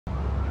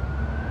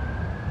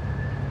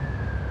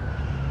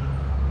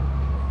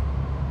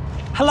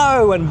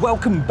Hello and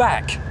welcome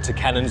back to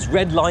Canon's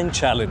Redline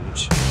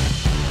Challenge.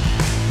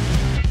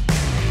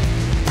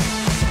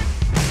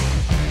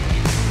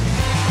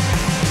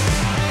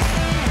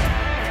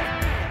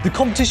 The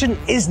competition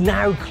is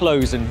now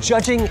closed and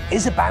judging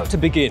is about to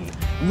begin.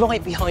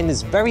 Right behind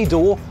this very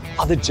door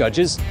are the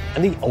judges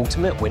and the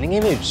ultimate winning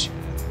image.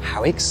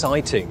 How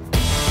exciting.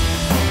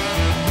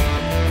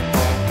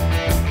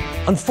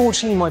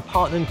 Unfortunately, my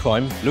partner in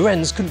crime,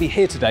 Lorenz, couldn't be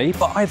here today,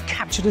 but I've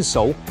captured his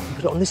soul and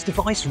put it on this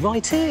device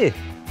right here.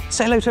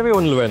 Say hello to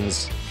everyone,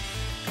 Lorenz.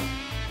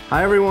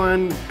 Hi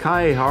everyone,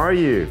 Kai, how are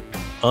you?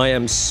 I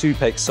am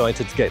super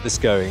excited to get this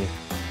going.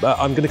 But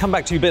I'm going to come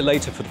back to you a bit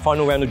later for the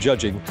final round of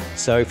judging.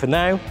 So for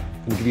now, I'm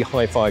going to give you a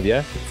high five,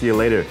 yeah? See you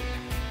later.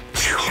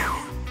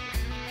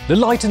 The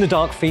light in the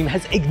dark theme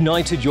has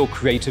ignited your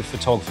creative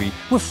photography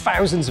with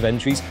thousands of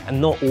entries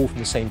and not all from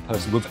the same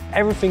person, with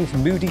everything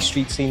from moody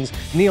street scenes,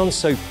 neon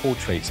soap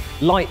portraits,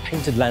 light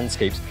painted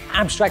landscapes,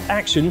 abstract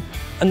action,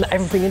 and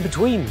everything in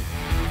between.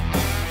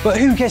 But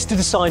who gets to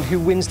decide who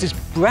wins this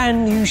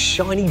brand new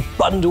shiny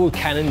bundle of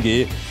Canon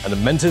gear and the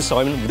mentor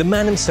assignment with the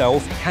man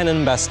himself, Canon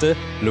Ambassador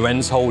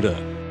Lorenz Holder?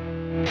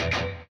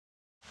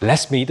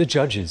 Let's meet the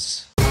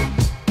judges.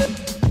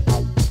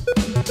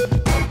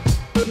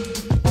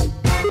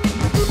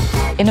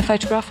 In a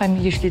photograph, I'm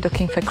usually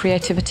looking for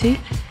creativity,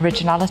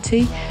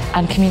 originality,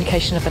 and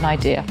communication of an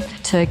idea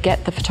to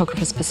get the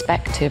photographer's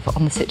perspective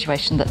on the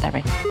situation that they're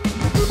in.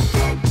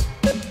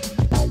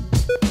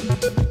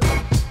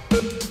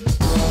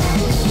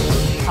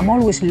 I'm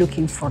always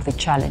looking for the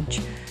challenge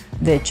of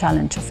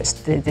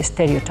the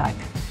stereotype,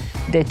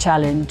 the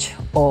challenge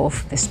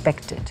of the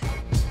expected.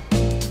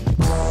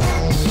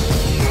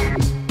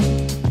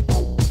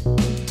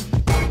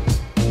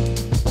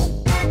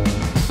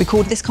 We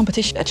called this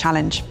competition a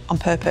challenge on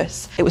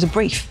purpose. It was a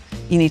brief.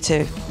 You need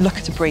to look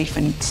at a brief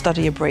and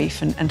study a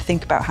brief and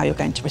think about how you're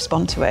going to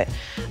respond to it.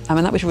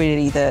 And that was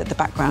really the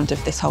background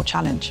of this whole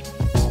challenge.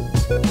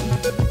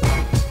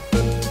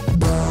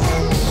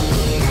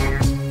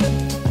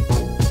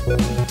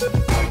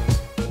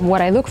 What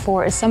I look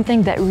for is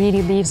something that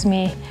really leaves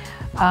me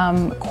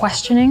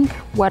questioning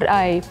what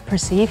I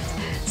perceived,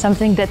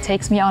 something that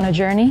takes me on a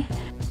journey,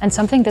 and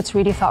something that's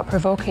really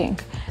thought-provoking,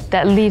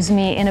 that leaves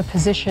me in a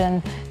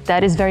position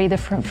that is very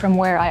different from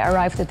where I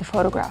arrived at the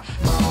photograph.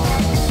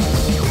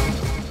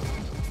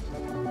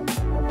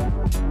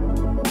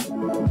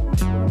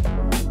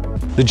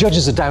 The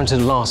judges are down to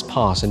the last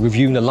pass and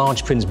reviewing the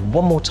large prints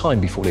one more time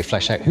before they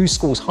flesh out who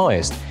scores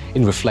highest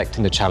in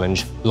reflecting the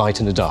challenge light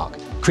in the dark,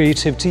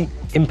 creativity,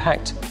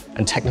 impact,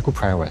 and technical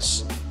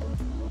prowess.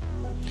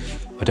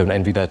 I don't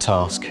envy their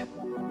task.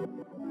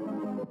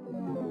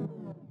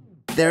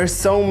 There are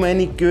so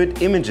many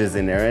good images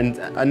in there,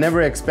 and I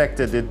never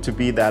expected it to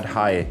be that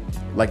high,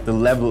 like the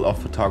level of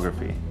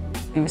photography.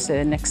 It was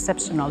an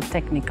exceptional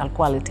technical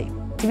quality.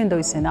 Even though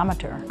it's an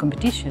amateur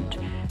competition,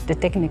 the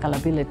technical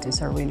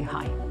abilities are really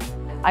high.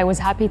 I was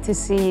happy to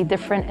see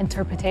different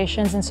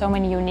interpretations and so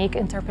many unique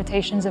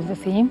interpretations of the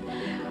theme.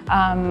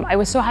 I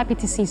was so happy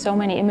to see so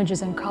many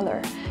images in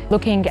color.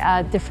 Looking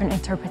at different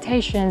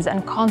interpretations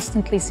and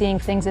constantly seeing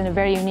things in a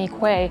very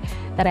unique way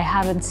that I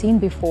haven't seen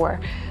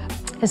before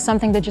is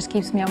something that just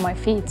keeps me on my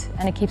feet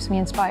and it keeps me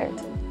inspired.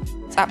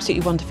 It's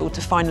absolutely wonderful to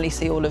finally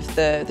see all of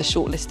the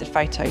shortlisted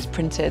photos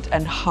printed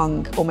and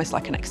hung almost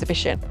like an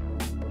exhibition.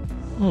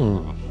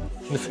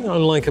 The thing I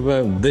like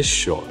about this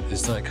shot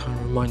is that it kind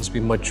of reminds me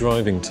of my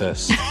driving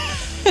test.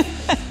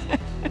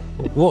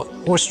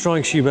 What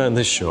strikes you about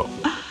this shot?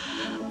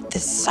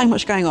 There's so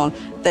much going on.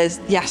 There's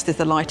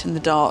the light and the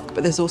dark,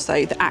 but there's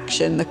also the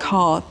action, the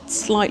car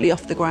slightly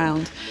off the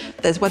ground.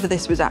 There's whether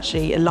this was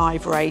actually a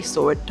live race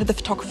or did the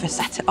photographer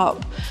set it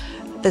up.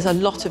 There's a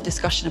lot of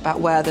discussion about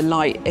where the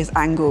light is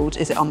angled.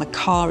 Is it on the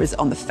car? Is it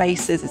on the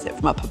faces? Is it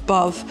from up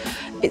above?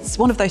 It's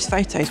one of those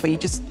photos where you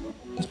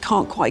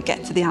can't quite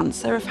get to the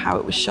answer of how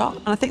it was shot.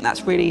 And I think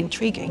that's really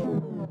intriguing.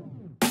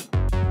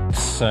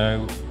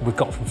 So we've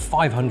got from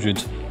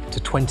 500 to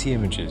 20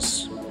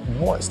 images.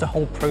 What's the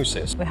whole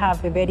process? We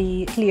have a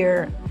very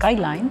clear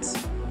guidelines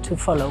to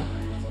follow.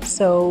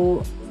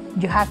 So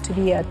you have to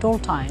be at all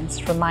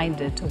times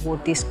reminded of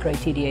what this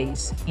criteria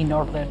is in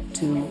order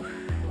to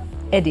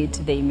edit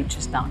the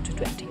images down to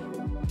 20.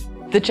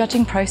 The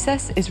judging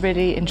process is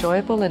really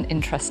enjoyable and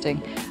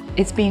interesting.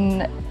 It's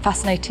been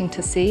fascinating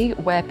to see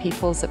where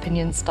people's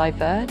opinions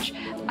diverge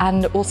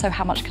and also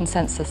how much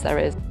consensus there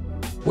is.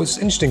 What's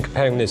interesting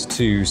comparing this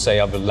to, say,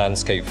 other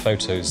landscape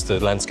photos, the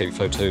landscape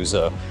photos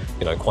are,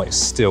 quite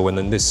still, and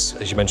then this,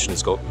 as you mentioned,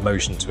 it's got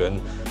motion to it.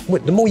 And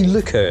the more you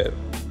look at it,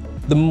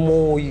 the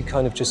more you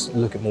kind of just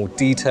look at more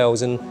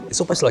details, and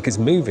it's almost like it's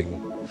moving.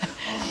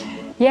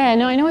 Yeah,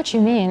 no, I know what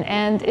you mean,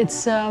 and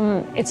it's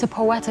a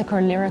poetic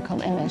or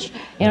lyrical image.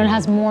 It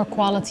has more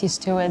qualities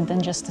to it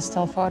than just a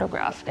still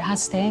photograph. It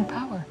has staying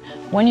power.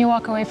 When you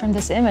walk away from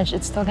this image,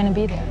 it's still going to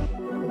be there.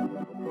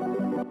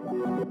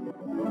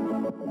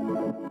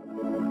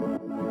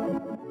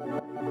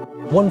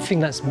 One thing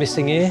that's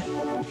missing here,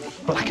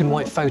 black and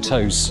white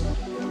photos.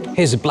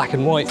 Here's a black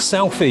and white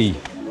selfie.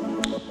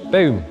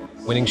 Boom,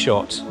 winning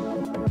shot.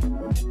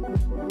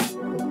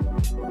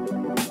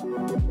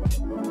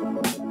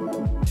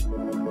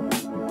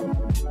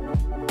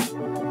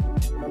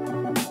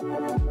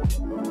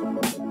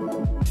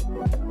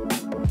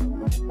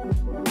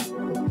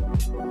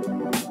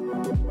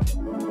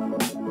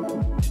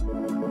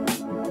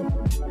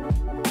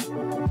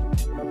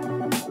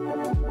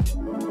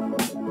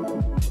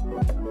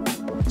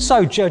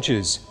 So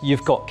judges,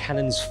 you've got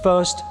Canon's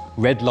first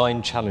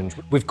Redline challenge.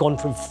 We've gone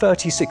from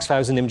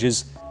 36,000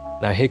 images.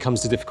 Now here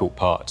comes the difficult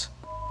part.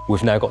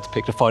 We've now got to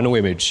pick the final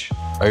image.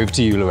 Over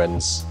to you,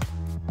 Lorenz.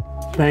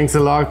 Thanks a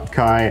lot,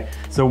 Kai.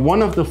 So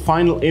one of the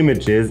final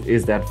images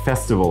is that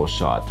festival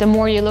shot. The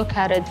more you look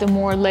at it, the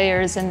more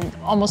layers and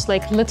almost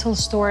like little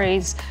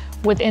stories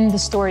within the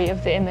story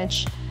of the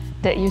image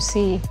that you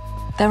see.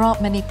 There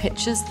aren't many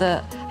pictures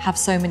that have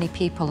so many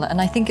people,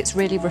 and I think it's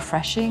really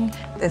refreshing.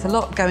 There's a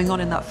lot going on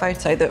in that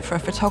photo that for a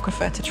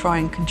photographer to try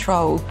and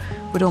control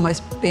would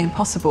almost be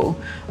impossible,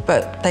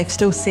 but they've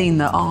still seen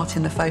the art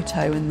in the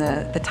photo and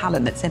the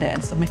talent that's in it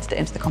and submitted it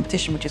into the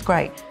competition, which is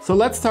great. So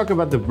let's talk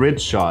about the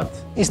bridge shot.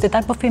 It's the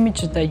type of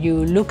image that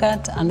you look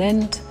at and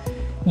then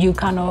you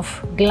kind of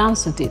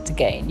glance at it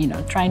again, you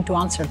know, trying to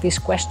answer these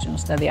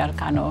questions that they are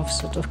kind of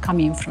sort of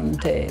coming from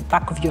the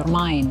back of your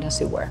mind,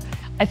 as it were.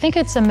 I think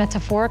it's a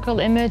metaphorical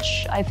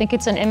image. I think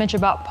it's an image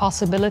about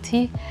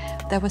possibility.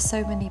 There were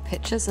so many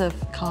pictures of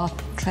car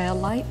trail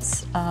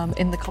lights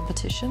in the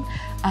competition,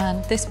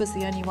 and this was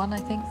the only one, I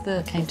think,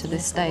 that came to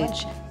this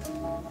stage.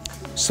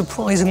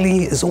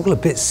 Surprisingly, it's all a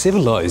bit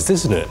civilized,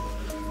 isn't it?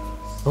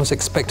 I was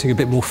expecting a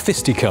bit more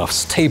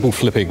fisticuffs, table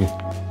flipping.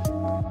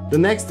 The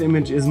next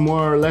image is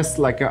more or less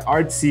like an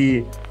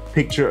artsy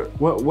picture.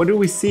 What do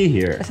we see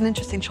here? It's an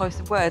interesting choice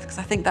of words because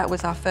I think that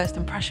was our first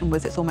impression,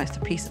 was it's almost a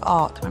piece of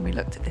art when we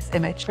looked at this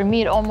image. For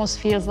me, it almost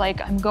feels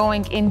like I'm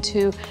going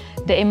into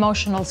the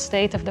emotional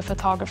state of the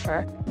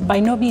photographer.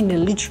 By not being a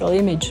literal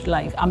image,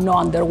 like I'm not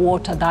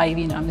underwater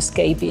diving, I'm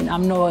escaping,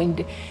 I'm not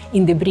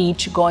in the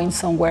breach going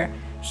somewhere.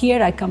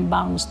 Here I can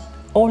bounce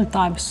all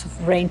types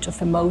of range of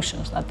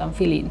emotions that I'm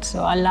feeling,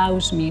 so it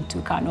allows me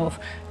to kind of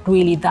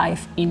really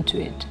dive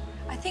into it.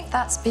 I think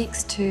that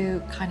speaks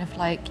to kind of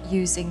like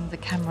using the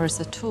camera as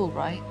a tool,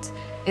 right?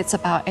 It's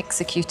about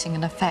executing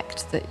an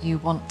effect that you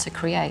want to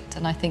create,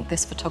 and I think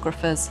this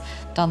photographer's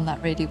done that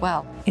really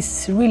well.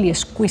 It's really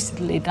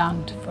exquisitely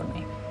done for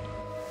me.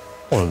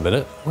 Hold on a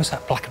minute, where's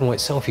that black and white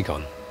selfie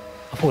gone?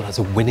 I thought that was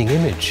a winning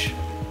image.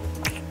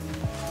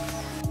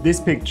 This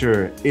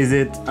picture, is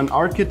it an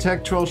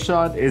architectural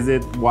shot? Is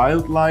it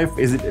wildlife?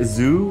 Is it a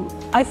zoo?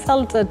 I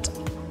felt that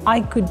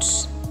I could,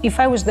 if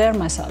I was there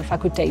myself, I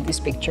could take this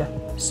picture.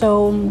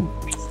 So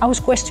I was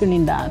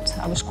questioning that.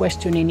 I was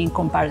questioning in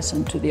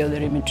comparison to the other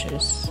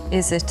images.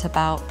 Is it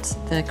about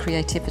the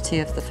creativity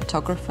of the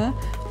photographer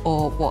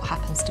or what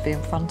happens to be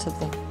in front of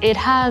them? It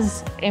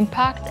has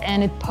impact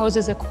and it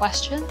poses a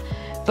question,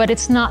 but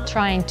it's not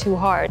trying too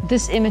hard.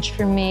 This image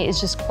for me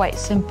is just quite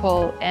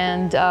simple,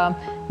 and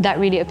that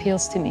really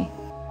appeals to me.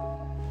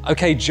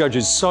 Okay,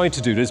 judges, sorry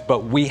to do this,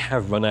 but we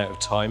have run out of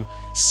time,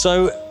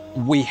 so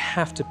we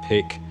have to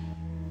pick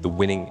the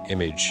winning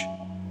image.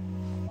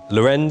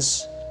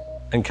 Lorenz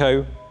and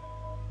Co,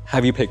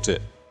 have you picked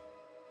it?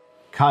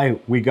 Kai,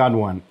 we got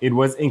one. It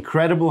was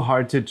incredible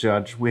hard to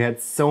judge. We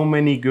had so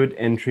many good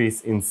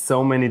entries in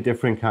so many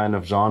different kind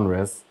of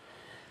genres.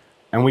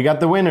 And we got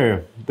the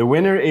winner. The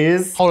winner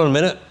is... Hold on a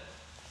minute.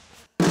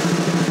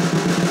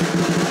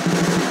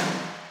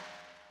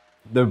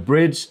 The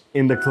Bridge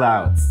in the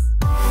Clouds.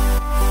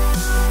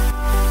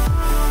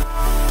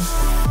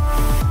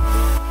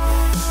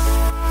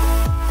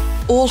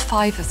 All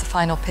 5 of the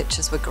final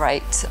pictures were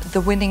great.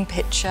 The winning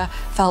picture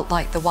felt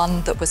like the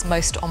one that was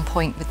most on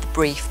point with the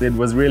brief. It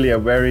was really a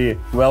very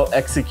well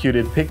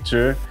executed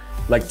picture,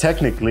 like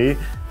technically,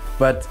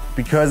 but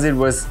because it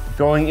was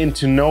going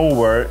into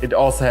nowhere, it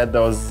also had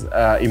those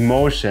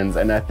emotions,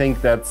 and I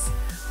think that's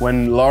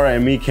when Laura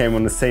and me came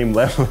on the same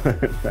level.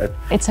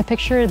 It's a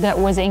picture that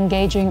was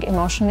engaging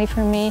emotionally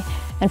for me,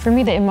 and for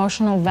me the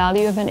emotional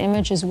value of an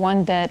image is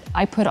one that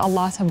I put a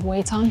lot of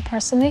weight on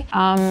personally,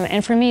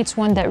 and for me it's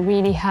one that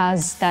really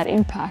has that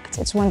impact.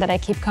 It's one that I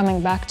keep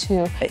coming back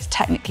to. It's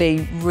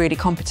technically really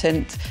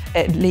competent.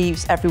 It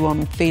leaves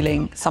everyone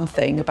feeling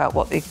something about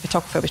what the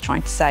photographer was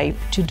trying to say.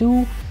 To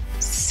do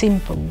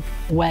simple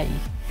way,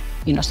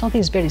 you know,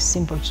 something is very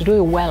simple. To do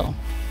it well,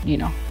 you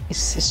know,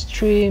 it's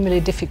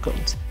extremely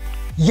difficult.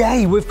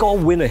 Yay, we've got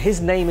a winner.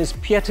 His name is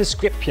Piotr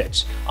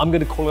Skripiec. I'm going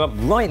to call him up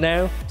right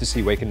now to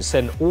see where he can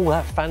send all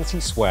that fancy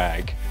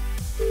swag.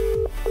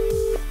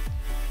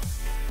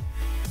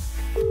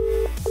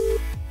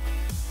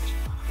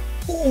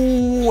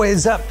 Oh,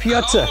 is that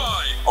Piotr?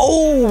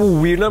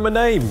 Oh, you know my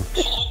name.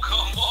 Oh,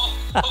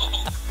 come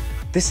on.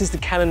 This is the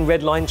Canon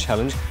Redline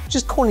challenge.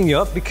 Just calling you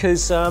up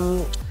because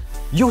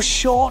your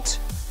shot,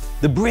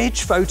 the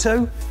bridge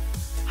photo,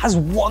 has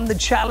won the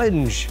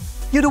challenge.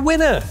 You're the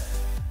winner.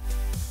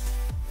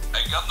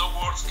 I got no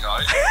words,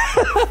 guys.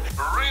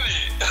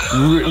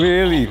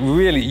 Really?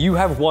 Really, you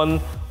have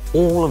won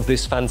all of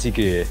this fancy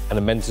gear and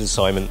a mentor's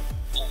assignment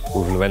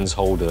with Lorenz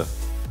Holder.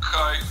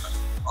 Kai,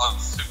 I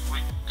simply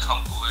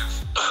can't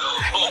believe.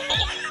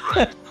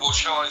 Right. What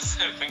shall I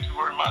say? Thank you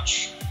very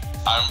much.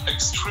 I'm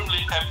extremely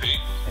happy.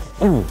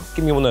 Ooh,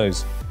 give me one of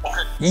those.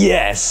 Okay.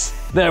 Yes,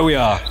 there we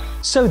are.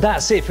 So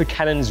that's it for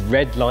Canon's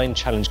Redline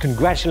challenge.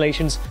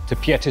 Congratulations to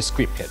Piotr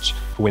Skripiec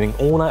for winning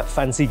all that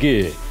fancy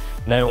gear.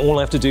 Now all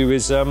I have to do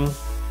is find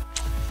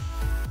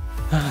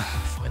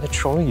a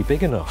trolley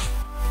big enough.